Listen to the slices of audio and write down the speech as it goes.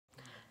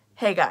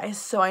Hey guys,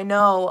 so I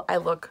know I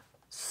look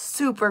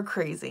super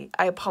crazy.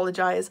 I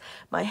apologize.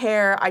 My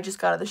hair, I just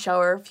got out of the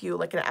shower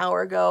like an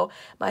hour ago.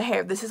 My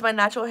hair, this is my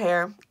natural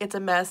hair. It's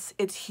a mess.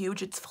 It's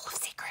huge. It's full of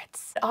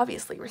secrets.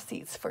 Obviously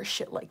receipts for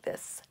shit like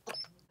this.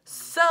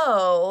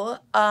 So,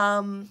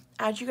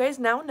 as you guys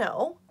now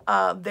know,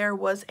 there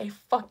was a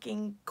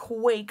fucking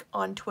quake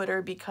on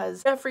Twitter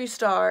because Jeffree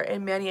Star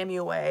and Manny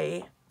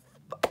MUA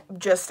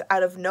just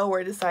out of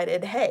nowhere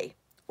decided, hey,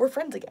 we're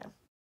friends again.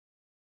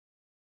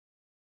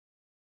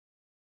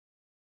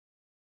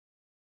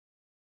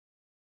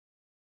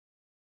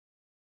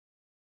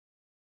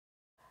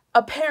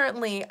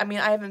 Apparently, I mean,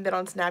 I haven't been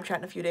on Snapchat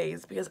in a few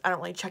days because I don't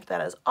really check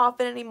that as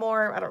often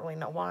anymore. I don't really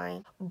know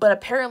why. But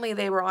apparently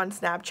they were on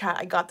Snapchat.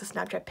 I got the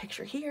Snapchat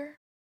picture here.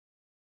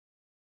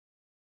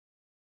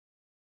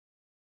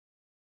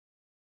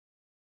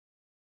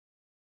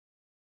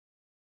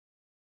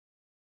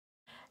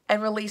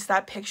 And released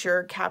that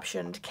picture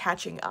captioned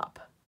 "Catching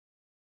Up."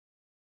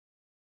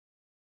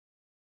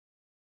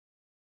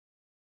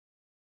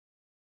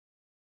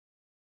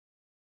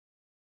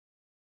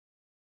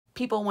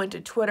 People went to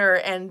Twitter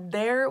and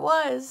there it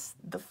was,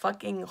 the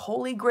fucking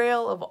holy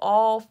grail of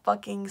all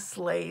fucking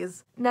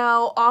slays.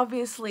 Now,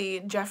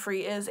 obviously,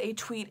 Jeffree is a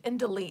tweet and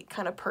delete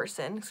kind of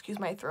person. Excuse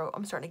my throat,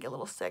 I'm starting to get a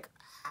little sick.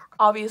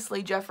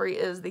 Obviously, Jeffree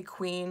is the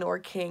queen or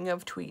king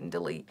of tweet and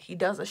delete. He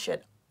does a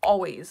shit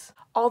always.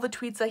 All the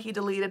tweets that he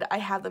deleted, I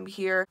have them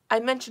here. I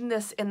mentioned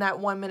this in that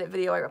 1-minute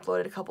video I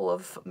uploaded a couple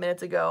of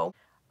minutes ago.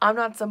 I'm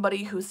not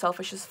somebody who's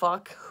selfish as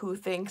fuck, who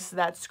thinks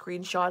that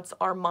screenshots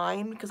are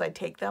mine because I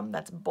take them.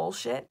 That's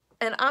bullshit.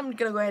 And I'm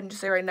gonna go ahead and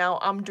just say right now,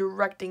 I'm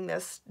directing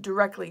this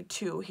directly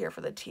to Here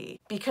for the Tea.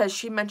 Because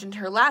she mentioned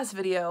her last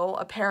video,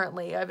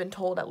 apparently, I've been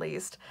told at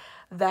least,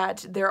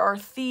 that there are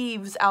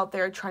thieves out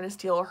there trying to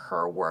steal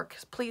her work.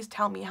 Please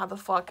tell me how the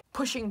fuck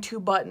pushing 2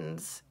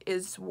 buttons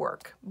is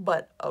work,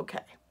 but okay.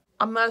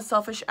 I'm not a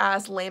selfish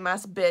ass, lame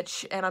ass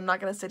bitch, and I'm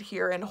not gonna sit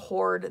here and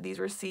hoard these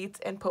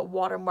receipts and put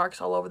watermarks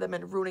all over them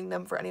and ruining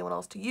them for anyone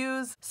else to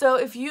use. So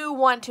if you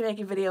want to make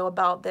a video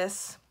about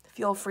this,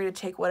 feel free to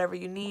take whatever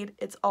you need.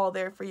 It's all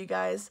there for you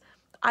guys.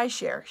 I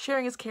share.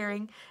 Sharing is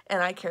caring,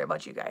 and I care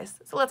about you guys.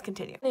 So let's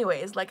continue.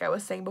 Anyways, like I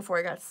was saying before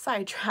I got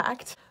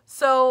sidetracked.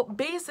 So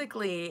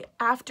basically,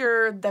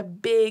 after the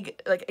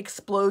big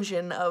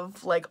explosion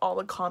of all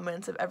the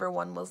comments of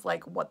everyone was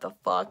like, what the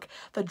fuck?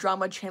 The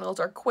drama channels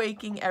are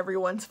quaking.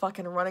 Everyone's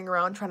fucking running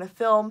around trying to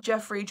film.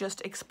 Jeffree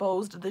just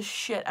exposed the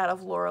shit out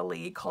of Laura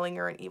Lee, calling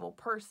her an evil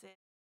person.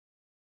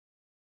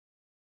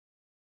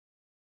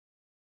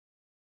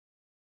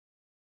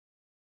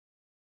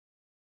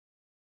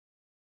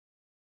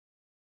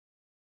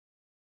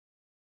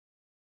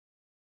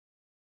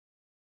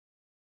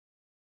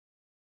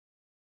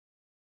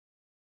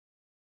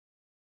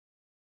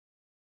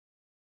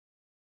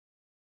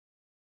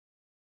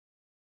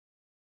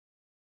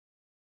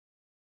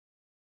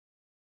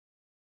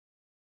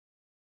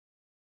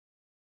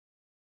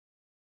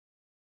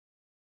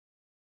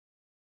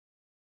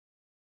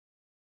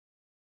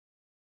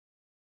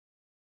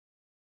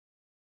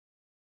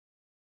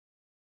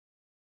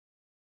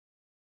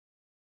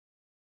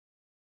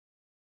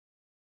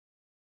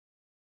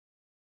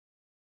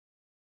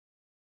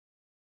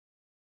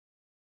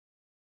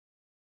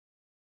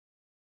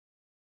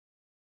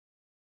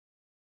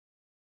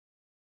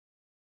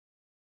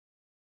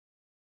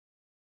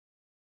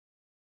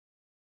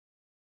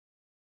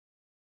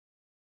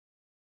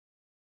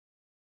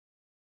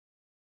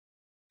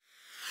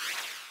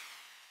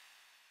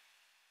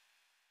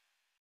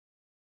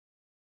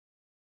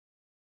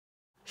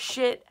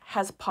 Shit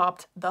has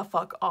popped the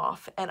fuck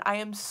off, and I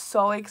am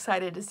so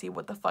excited to see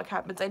what the fuck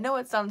happens. I know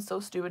it sounds so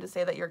stupid to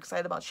say that you're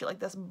excited about shit like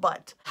this,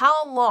 but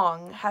how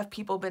long have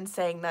people been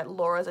saying that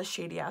Laura's a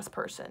shady ass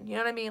person? You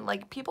know what I mean?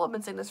 Like, people have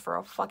been saying this for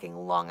a fucking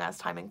long ass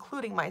time,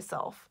 including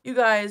myself. You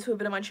guys who have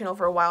been on my channel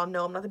for a while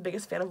know I'm not the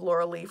biggest fan of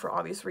Laura Lee for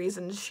obvious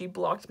reasons. She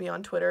blocked me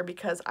on Twitter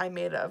because I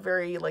made a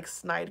very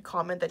snide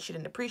comment that she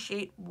didn't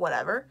appreciate,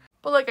 whatever.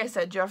 But like I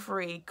said,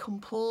 Jeffree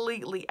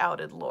completely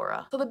outed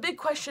Laura. So the big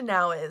question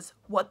now is,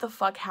 what the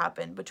fuck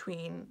happened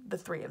between the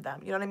 3 of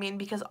them? You know what I mean?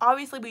 Because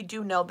obviously we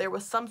do know there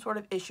was some sort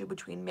of issue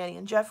between Manny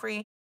and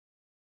Jeffree.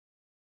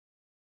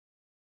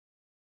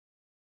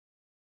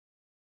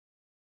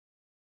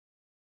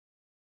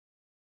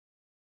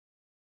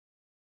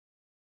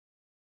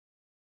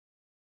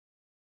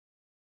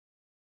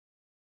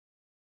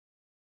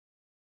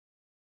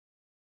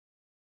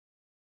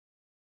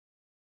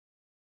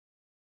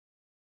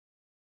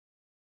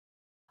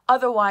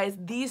 Otherwise,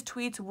 these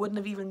tweets wouldn't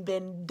have even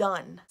been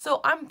done.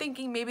 So I'm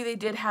thinking maybe they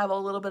did have a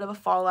little bit of a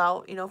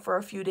fallout, you know, for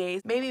a few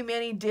days. Maybe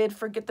Manny did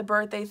forget the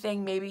birthday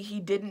thing. Maybe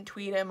he didn't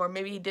tweet him, or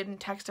maybe he didn't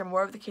text him,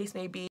 wherever the case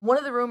may be. One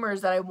of the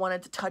rumors that I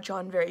wanted to touch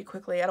on very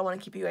quickly, I don't want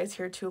to keep you guys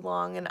here too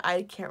long, and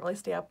I can't really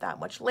stay up that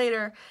much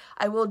later.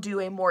 I will do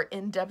a more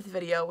in-depth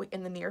video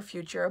in the near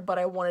future, but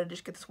I wanted to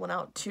just get this one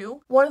out too.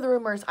 One of the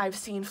rumors I've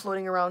seen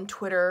floating around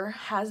Twitter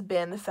has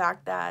been the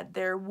fact that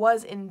there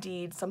was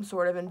indeed some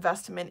sort of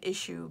investment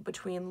issue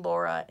between between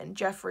Laura and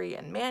Jeffree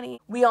and Manny.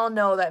 We all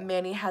know that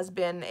Manny has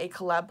been a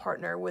collab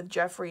partner with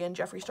Jeffree and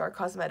Jeffree Star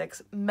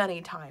Cosmetics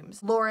many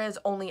times. Laura has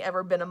only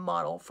ever been a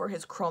model for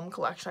his Chrome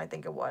collection, I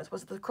think it was.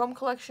 Was it the Chrome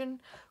collection?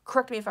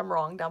 Correct me if I'm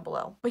wrong down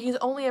below. But he's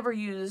only ever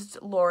used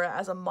Laura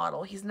as a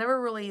model. He's never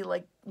really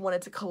like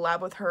wanted to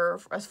collab with her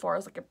as far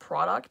as like a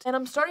product. And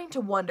I'm starting to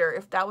wonder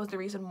if that was the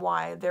reason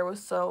why there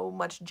was so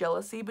much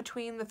jealousy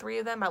between the three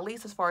of them, at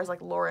least as far as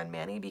like Laura and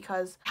Manny,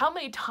 because how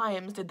many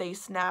times did they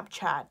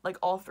Snapchat, like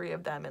all three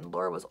of them, and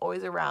Laura was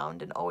always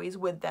around and always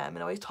with them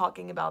and always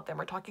talking about them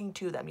or talking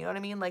to them, you know what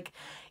I mean? Like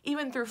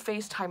even through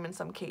FaceTime in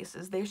some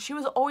cases, she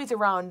was always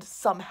around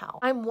somehow.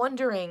 I'm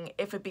wondering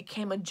if it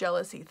became a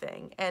jealousy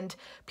thing, and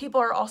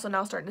people are also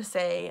now starting to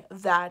say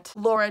that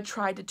Laura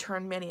tried to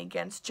turn Manny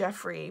against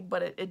Jeffree,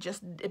 but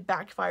it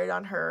backfired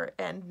on her,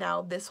 and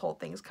now this whole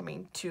thing's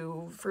coming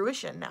to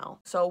fruition now.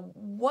 So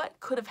what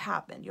could have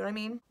happened? You know what I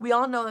mean? We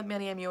all know that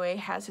Manny MUA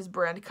has his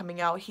brand coming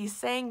out. He's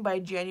saying by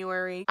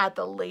January at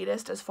the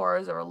latest as far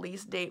as a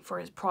release date for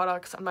his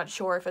products. I'm not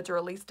sure if it's a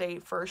release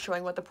date for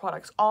showing what the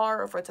products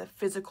are or if it's a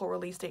physical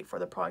release date for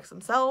the products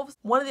themselves.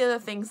 One of the other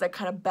things that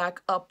kind of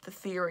back up the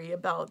theory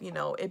about, you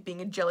know, it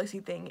being a jealousy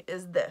thing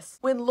is this.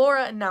 When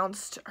Laura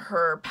announced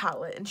her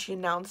palette and she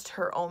announced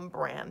her own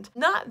brand,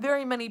 not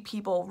very many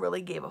people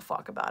really gave a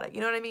fuck about it. You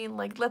know what I mean?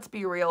 Like, let's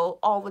be real,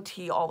 all the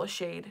tea, all the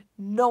shade.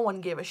 No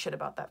one gave a shit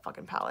about that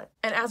fucking palette.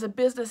 And as a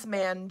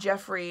businessman,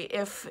 Jeffree,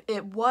 if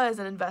it was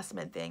an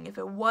investment thing, if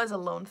it was a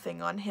loan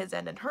thing on his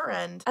end and her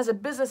end, as a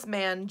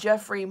businessman,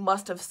 Jeffree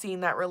must have seen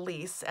that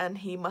release and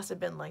he must have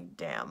been like,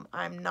 damn,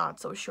 I'm not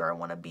so sure I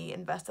want to be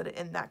invested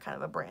in that kind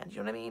of a brand. You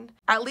know what I mean?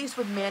 At least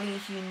with Manny,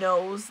 he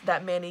knows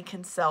that Manny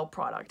can sell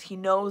product. He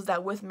knows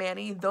that with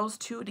Manny, those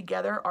two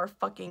together are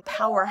fucking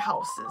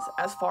powerhouses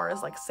as far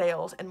as like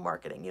sales and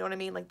marketing. You know what I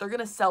mean? Like they're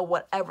gonna sell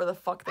whatever the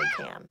fuck they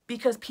can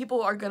because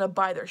people are gonna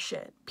buy their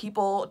shit.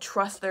 People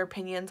trust their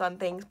opinions on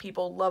things.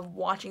 People love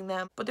watching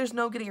them, but there's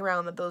no getting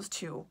around that those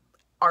two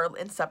are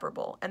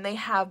inseparable, and they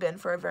have been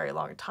for a very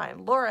long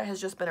time. Laura has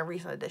just been a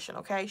recent addition,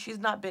 okay? She's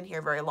not been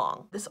here very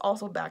long. This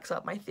also backs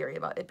up my theory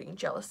about it being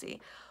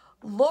jealousy.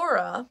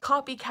 Laura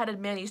copycatted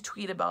Manny's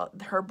tweet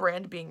about her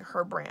brand being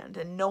her brand,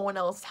 and no one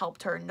else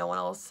helped her, no one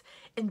else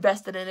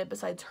invested in it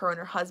besides her and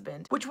her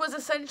husband, which was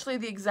essentially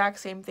the exact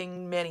same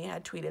thing Manny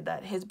had tweeted,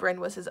 that his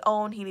brand was his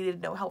own, he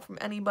needed no help from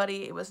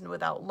anybody, it was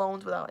without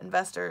loans, without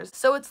investors.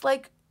 So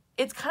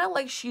it's kind of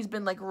like she's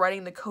been like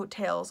riding the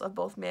coattails of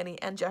both Manny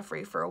and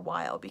Jeffree for a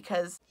while,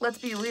 because let's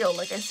be real,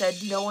 like I said,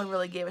 no one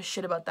really gave a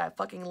shit about that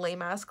fucking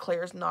lame-ass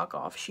Claire's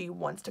knockoff she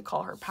wants to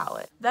call her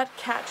palette. That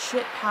cat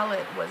shit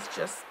palette was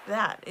just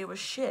that. It was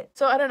shit.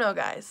 So I don't know,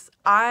 guys.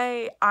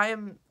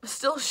 I'm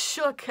still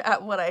shook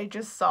at what I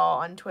just saw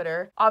on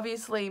Twitter.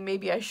 Obviously,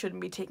 maybe I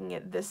shouldn't be taking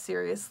it this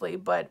seriously,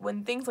 but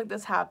when things like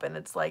this happen,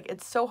 it's like,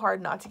 it's so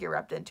hard not to get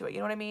wrapped into it, you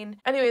know what I mean?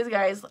 Anyways,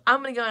 guys,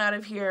 I'm gonna go out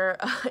of here.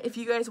 If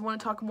you guys want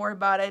to talk more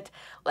about it,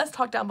 let's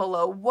talk down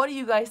below. What do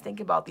you guys think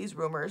about these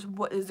rumors?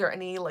 What is there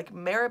any like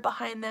merit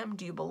behind them?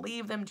 Do you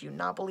believe them? Do you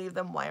not believe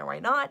them? Why or why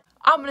not?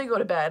 I'm gonna go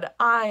to bed.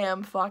 I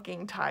am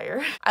fucking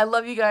tired. I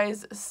love you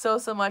guys so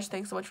much.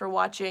 Thanks so much for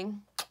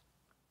watching.